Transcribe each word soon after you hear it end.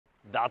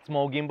That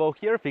small gimbal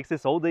here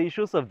fixes all the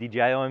issues of DJI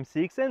Hohem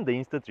 6 and the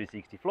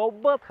Insta360 Flow,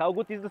 but how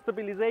good is the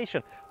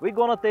stabilization? We're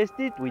gonna test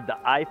it with the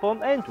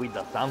iPhone and with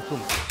the Samsung.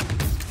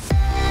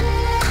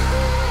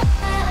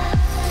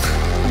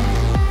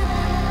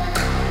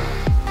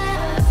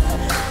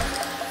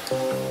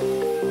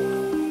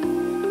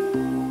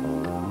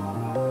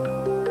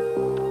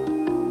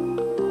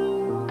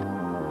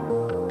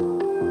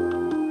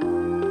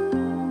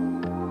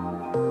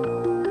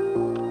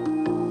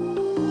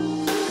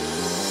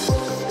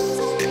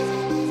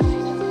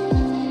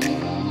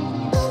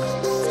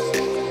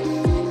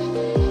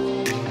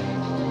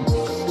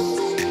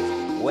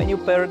 When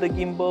you pair the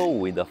gimbal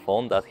with a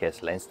phone that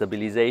has lens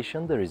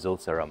stabilization, the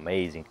results are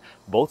amazing.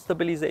 Both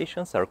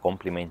stabilizations are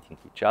complementing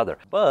each other.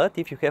 But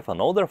if you have an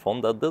older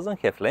phone that doesn't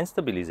have lens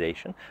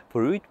stabilization,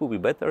 for you it will be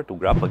better to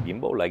grab a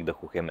gimbal like the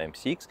Hohem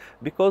M6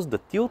 because the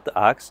tilt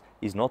axis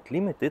is not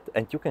limited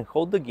and you can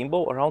hold the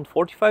gimbal around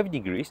 45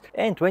 degrees,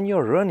 and when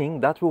you're running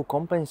that will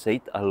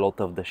compensate a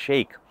lot of the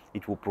shake.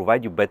 It will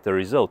provide you better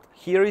result.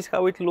 Here is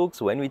how it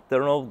looks when we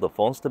turn off the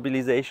phone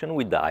stabilization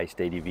with the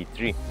iSteady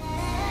V3.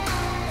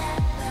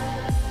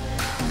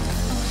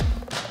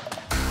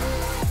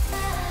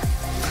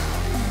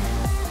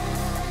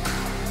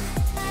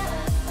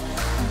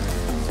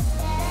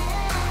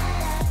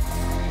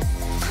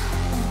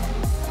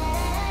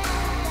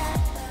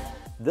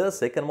 The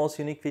second most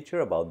unique feature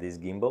about this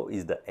gimbal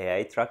is the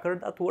AI tracker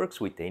that works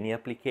with any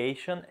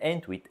application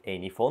and with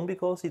any phone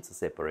because it's a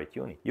separate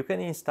unit. You can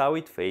install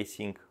it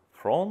facing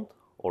front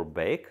or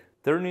back,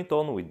 turn it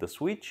on with the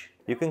switch,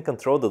 you can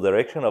control the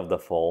direction of the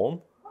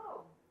phone,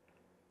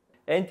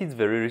 and it's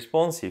very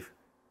responsive.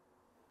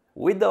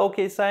 With the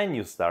OK sign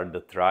you start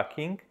the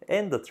tracking,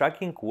 and the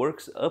tracking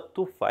works up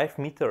to 5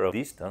 meters of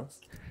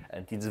distance,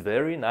 and it's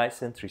very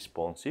nice and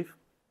responsive.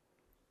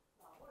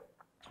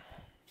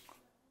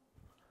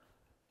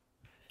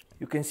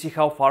 You can see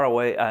how far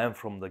away I am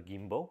from the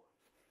gimbal.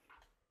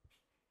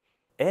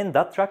 And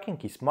that tracking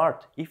is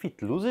smart. If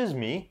it loses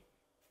me,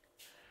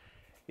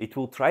 it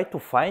will try to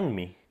find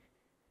me.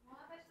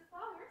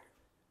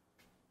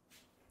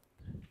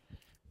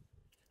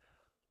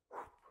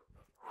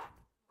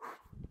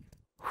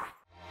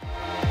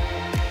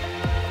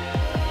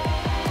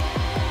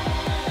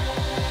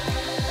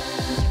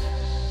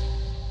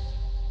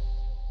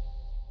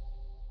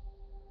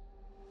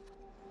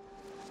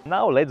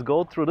 Now let's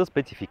go through the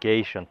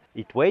specification.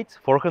 It weighs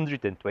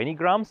 420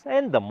 grams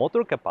and the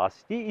motor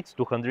capacity is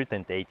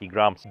 280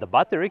 grams. The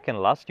battery can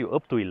last you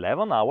up to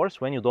 11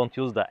 hours when you don't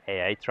use the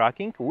AI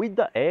tracking. With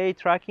the AI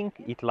tracking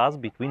it lasts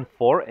between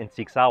 4 and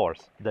 6 hours.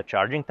 The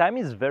charging time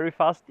is very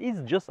fast, it's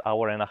just an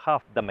hour and a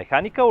half. The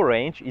mechanical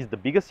range is the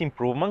biggest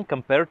improvement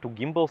compared to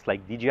gimbals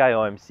like DJI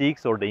Hohem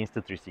 6 or the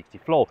Insta360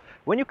 Flow.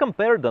 When you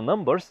compare the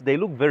numbers, they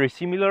look very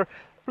similar,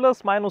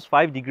 plus minus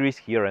 5 degrees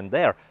here and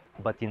there.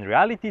 But in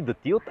reality the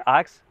tilt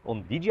axis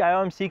on DJI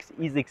Hohem 6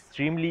 is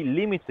extremely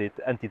limited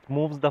and it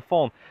moves the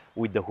phone.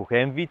 With the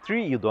Hohem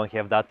V3 you don't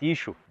have that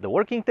issue. The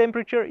working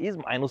temperature is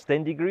minus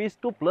 10 degrees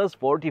to plus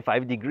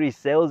 45 degrees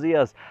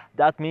Celsius.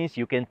 That means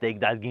you can take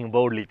that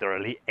gimbal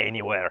literally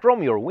anywhere.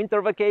 From your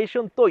winter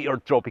vacation to your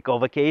tropical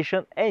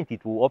vacation, and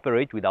it will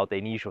operate without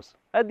any issues.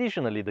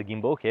 Additionally, the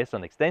gimbal has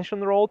an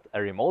extension rod,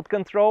 a remote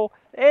control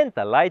and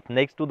a light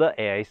next to the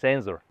AI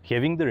sensor.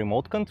 Having the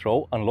remote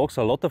control unlocks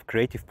a lot of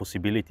creative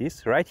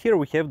possibilities. Right here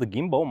we have the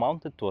gimbal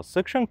mounted to a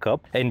suction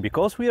cup, and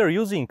because we are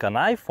using an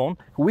iPhone,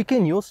 we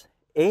can use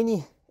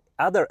any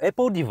other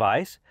Apple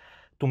device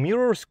to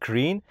mirror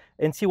screen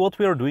and see what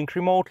we are doing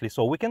remotely.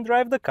 So we can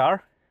drive the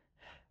car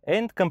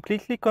and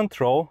completely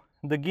control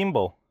the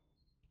gimbal.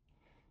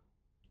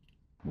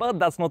 But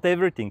that's not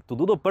everything. To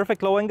do the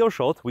perfect low angle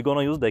shot, we're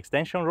gonna use the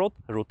extension rod,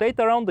 rotate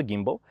around the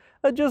gimbal,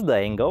 adjust the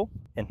angle,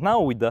 and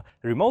now with the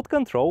remote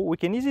control we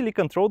can easily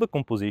control the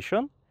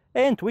composition,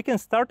 and we can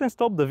start and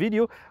stop the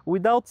video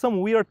without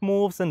some weird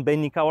moves and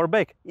bending our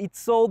back.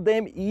 It's so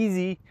damn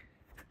easy.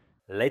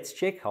 Let's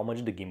check how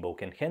much the gimbal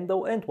can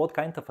handle and what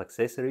kind of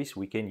accessories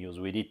we can use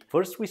with it.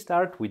 First we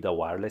start with a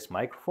wireless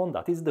microphone,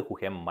 that is the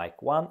Hohem Mic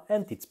 1,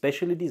 and it's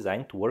specially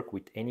designed to work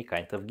with any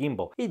kind of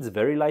gimbal. It's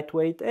very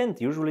lightweight and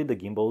usually the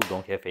gimbals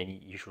don't have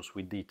any issues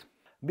with it.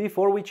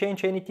 Before we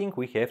change anything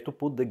we have to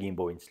put the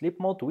gimbal in sleep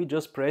mode. We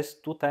just press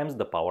 2 times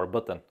the power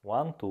button.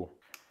 1, 2.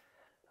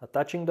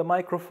 Attaching the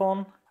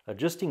microphone,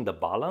 adjusting the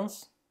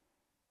balance,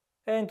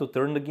 and to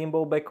turn the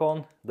gimbal back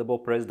on, double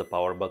press the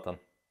power button.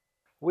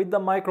 With the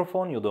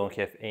microphone you don't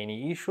have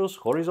any issues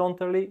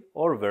horizontally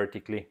or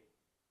vertically.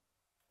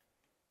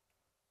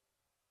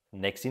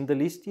 Next in the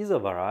list is a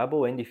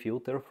variable ND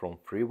filter from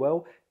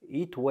Freewell.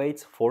 It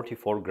weighs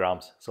 44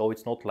 grams, so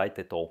it's not light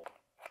at all.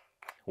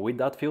 With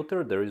that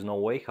filter there is no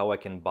way how I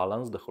can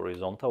balance the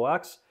horizontal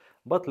axis,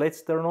 but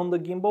let's turn on the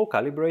gimbal,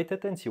 calibrate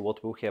it and see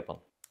what will happen.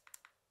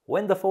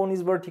 When the phone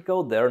is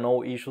vertical there are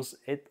no issues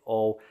at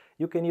all.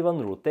 You can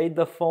even rotate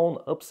the phone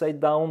upside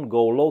down,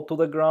 go low to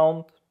the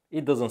ground,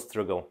 it doesn't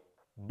struggle.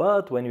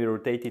 But when we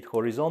rotate it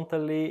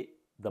horizontally,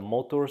 the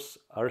motors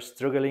are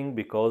struggling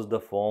because the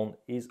phone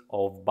is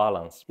off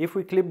balance. If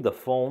we clip the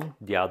phone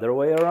the other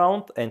way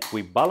around and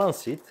we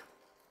balance it,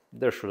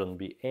 there shouldn't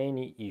be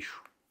any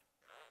issue.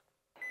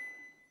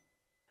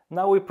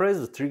 Now we press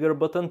the trigger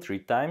button 3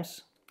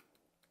 times.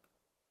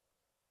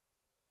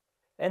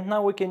 And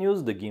now we can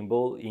use the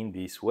gimbal in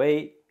this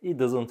way. It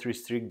doesn't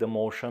restrict the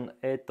motion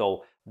at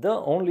all. The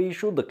only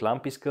issue, the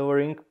clamp is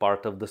covering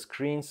part of the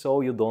screen, so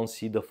you don't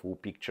see the full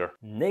picture.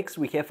 Next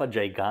we have a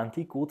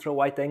gigantic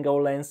ultra-wide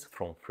angle lens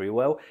from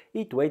Freewell.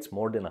 It weighs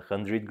more than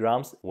 100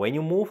 grams. When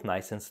you move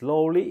nice and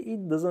slowly,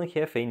 it doesn't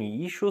have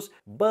any issues,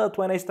 but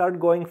when I start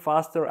going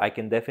faster, I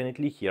can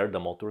definitely hear the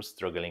motor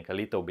struggling a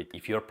little bit.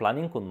 If you're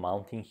planning on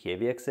mounting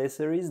heavy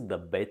accessories, the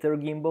better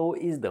gimbal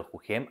is the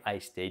Hohem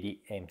iSteady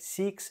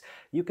M6.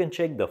 You can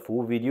check the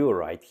full video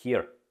right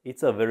here.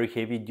 It's a very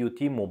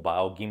heavy-duty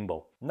mobile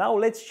gimbal. Now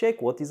let's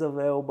check what is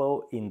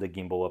available in the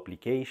gimbal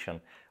application.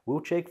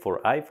 We'll check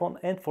for iPhone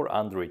and for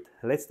Android.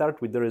 Let's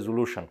start with the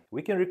resolution.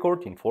 We can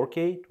record in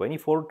 4K,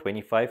 24,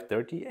 25,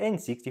 30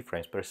 and 60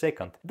 frames per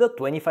second. The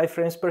 25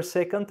 frames per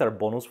second are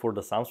bonus for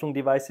the Samsung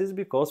devices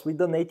because with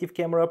the native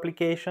camera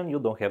application you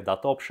don't have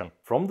that option.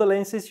 From the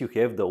lenses you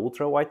have the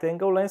ultra-wide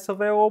angle lens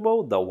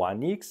available, the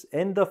 1x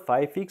and the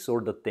 5x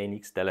or the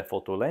 10x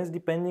telephoto lens,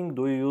 depending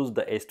do you use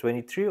the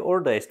S23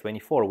 or the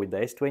S24. With the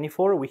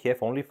S24 we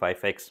have only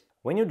 5x.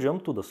 When you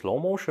jump to the slow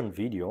motion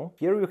video,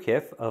 here you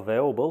have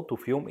available to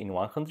film in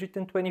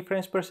 120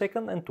 frames per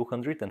second and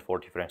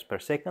 240 frames per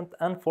second.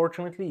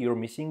 Unfortunately, you're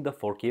missing the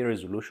 4K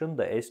resolution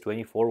the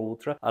S24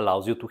 Ultra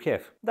allows you to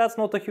have. That's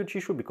not a huge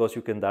issue because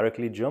you can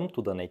directly jump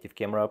to the native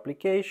camera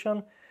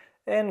application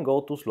and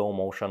go to slow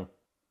motion.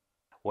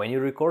 When you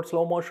record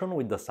slow motion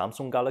with the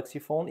Samsung Galaxy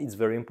phone, it's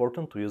very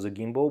important to use a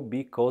gimbal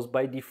because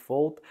by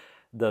default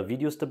the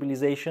video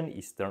stabilization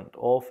is turned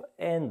off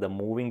and the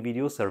moving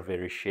videos are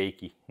very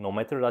shaky, no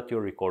matter that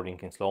you're recording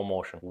in slow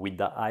motion. With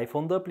the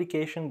iPhone, the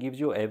application gives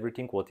you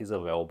everything what is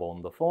available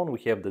on the phone. We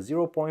have the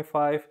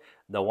 0.5,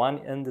 the 1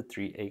 and the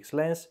 3x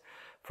lens.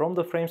 From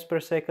the frames per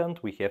second,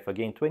 we have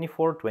again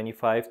 24,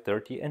 25,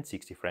 30 and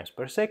 60 frames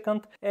per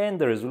second, and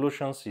the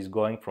resolutions is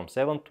going from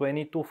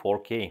 720 to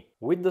 4K.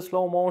 With the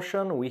slow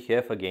motion, we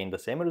have again the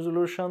same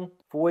resolution,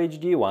 Full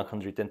HD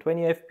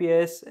 120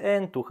 FPS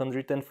and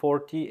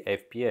 240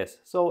 FPS,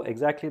 so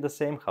exactly the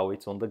same how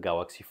it's on the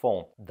Galaxy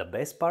phone. The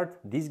best part,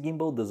 this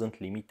gimbal doesn't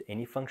limit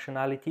any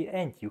functionality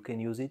and you can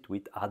use it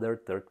with other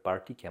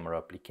third-party camera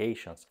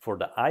applications. For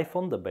the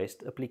iPhone, the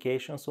best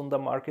applications on the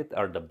market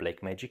are the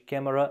Blackmagic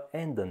camera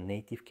and the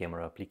native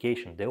camera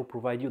application. They'll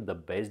provide you the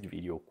best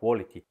video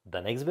quality.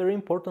 The next very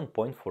important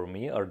point for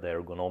me are the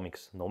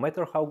ergonomics. No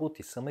matter how good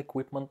is some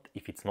equipment,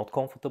 if it's not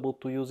comfortable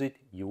to use it,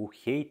 you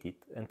hate it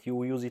and you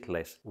will use it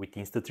less. With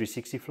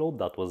Insta360 Float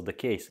that was the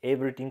case.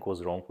 Everything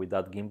was wrong with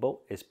that gimbal,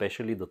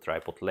 especially the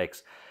tripod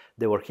legs.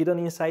 They were hidden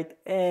inside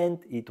and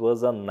it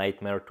was a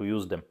nightmare to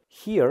use them.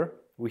 Here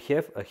we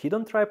have a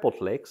hidden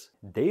tripod legs.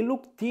 They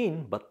look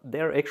thin, but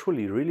they're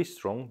actually really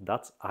strong.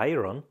 That's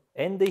iron.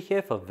 And they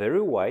have a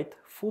very wide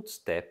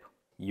footstep.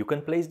 You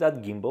can place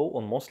that gimbal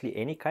on mostly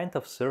any kind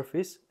of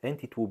surface and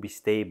it will be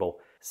stable.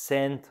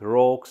 Sand,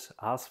 rocks,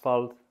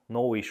 asphalt,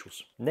 no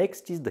issues.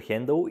 Next is the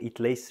handle. It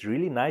lays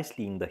really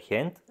nicely in the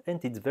hand and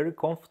it's very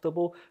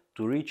comfortable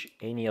to reach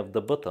any of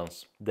the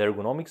buttons. The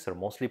ergonomics are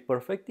mostly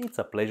perfect. It's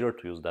a pleasure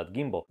to use that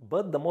gimbal.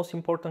 But the most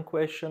important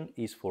question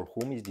is for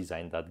whom is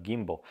designed that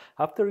gimbal.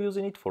 After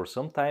using it for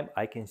some time,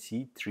 I can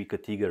see 3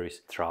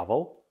 categories.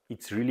 Travel.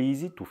 It's really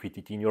easy to fit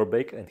it in your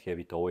bag and have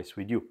it always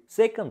with you.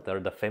 Second are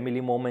the family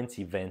moments,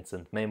 events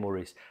and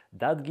memories.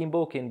 That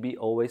gimbal can be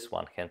always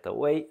one hand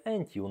away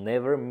and you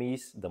never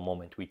miss the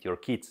moment with your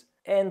kids.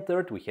 And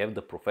third, we have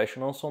the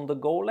professionals on the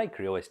go like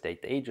real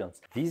estate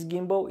agents. This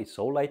gimbal is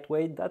so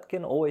lightweight that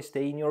can always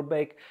stay in your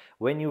bag.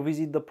 When you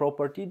visit the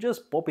property,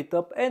 just pop it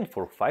up and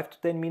for 5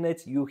 to 10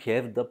 minutes you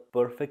have the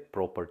perfect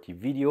property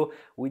video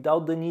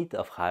without the need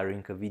of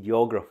hiring a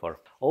videographer.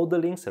 All the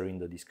links are in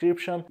the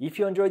description. If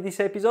you enjoyed this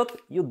episode,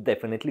 you're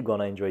definitely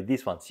gonna enjoy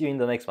this one. See you in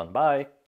the next one. Bye!